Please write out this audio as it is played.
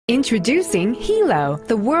Introducing Helo,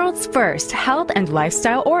 the world's first health and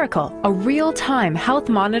lifestyle oracle, a real-time health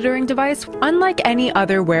monitoring device unlike any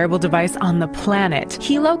other wearable device on the planet.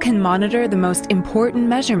 Helo can monitor the most important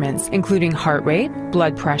measurements, including heart rate,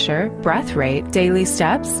 blood pressure, breath rate, daily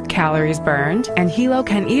steps, calories burned, and Helo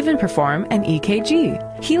can even perform an EKG.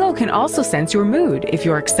 Helo can also sense your mood if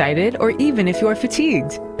you're excited or even if you're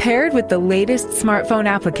fatigued. Paired with the latest smartphone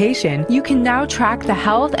application, you can now track the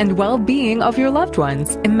health and well-being of your loved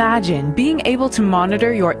ones. Imagine being able to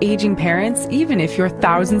monitor your aging parents even if you're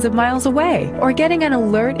thousands of miles away, or getting an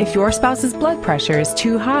alert if your spouse's blood pressure is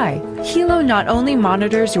too high. Helo not only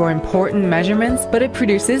monitors your important measurements, but it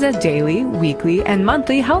produces a daily, weekly, and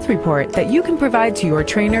monthly health report that you can provide to your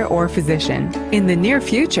trainer or physician. In the near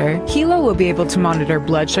future, Helo will be able to monitor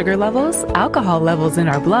blood sugar levels, alcohol levels in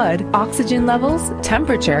our blood, oxygen levels,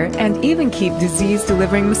 temperature, and even keep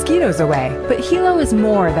disease-delivering mosquitoes away. But Helo is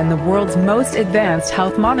more than the world's most advanced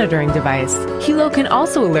health monitoring device. Helo can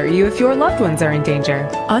also alert you if your loved ones are in danger.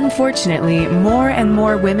 Unfortunately, more and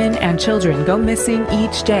more women and children go missing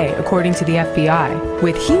each day, according to the FBI.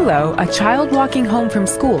 With Helo, a child walking home from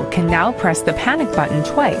school can now press the panic button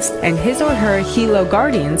twice, and his or her Helo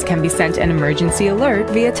guardians can be sent an emergency alert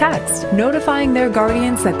via text, notifying their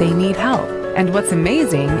guardians that they need help. And what's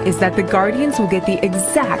amazing is that the guardians will get the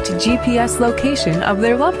exact GPS location of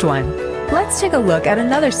their loved one. Let's take a look at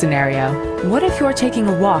another scenario. What if you're taking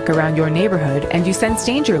a walk around your neighborhood and you sense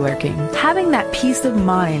danger lurking? Having that peace of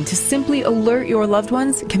mind to simply alert your loved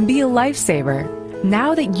ones can be a lifesaver.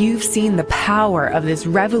 Now that you've seen the power of this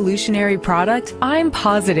revolutionary product, I'm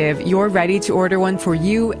positive you're ready to order one for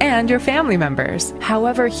you and your family members.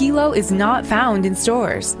 However, Helo is not found in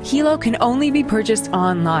stores. Helo can only be purchased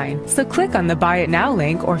online, so click on the Buy It Now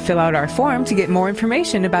link or fill out our form to get more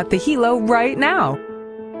information about the Helo right now.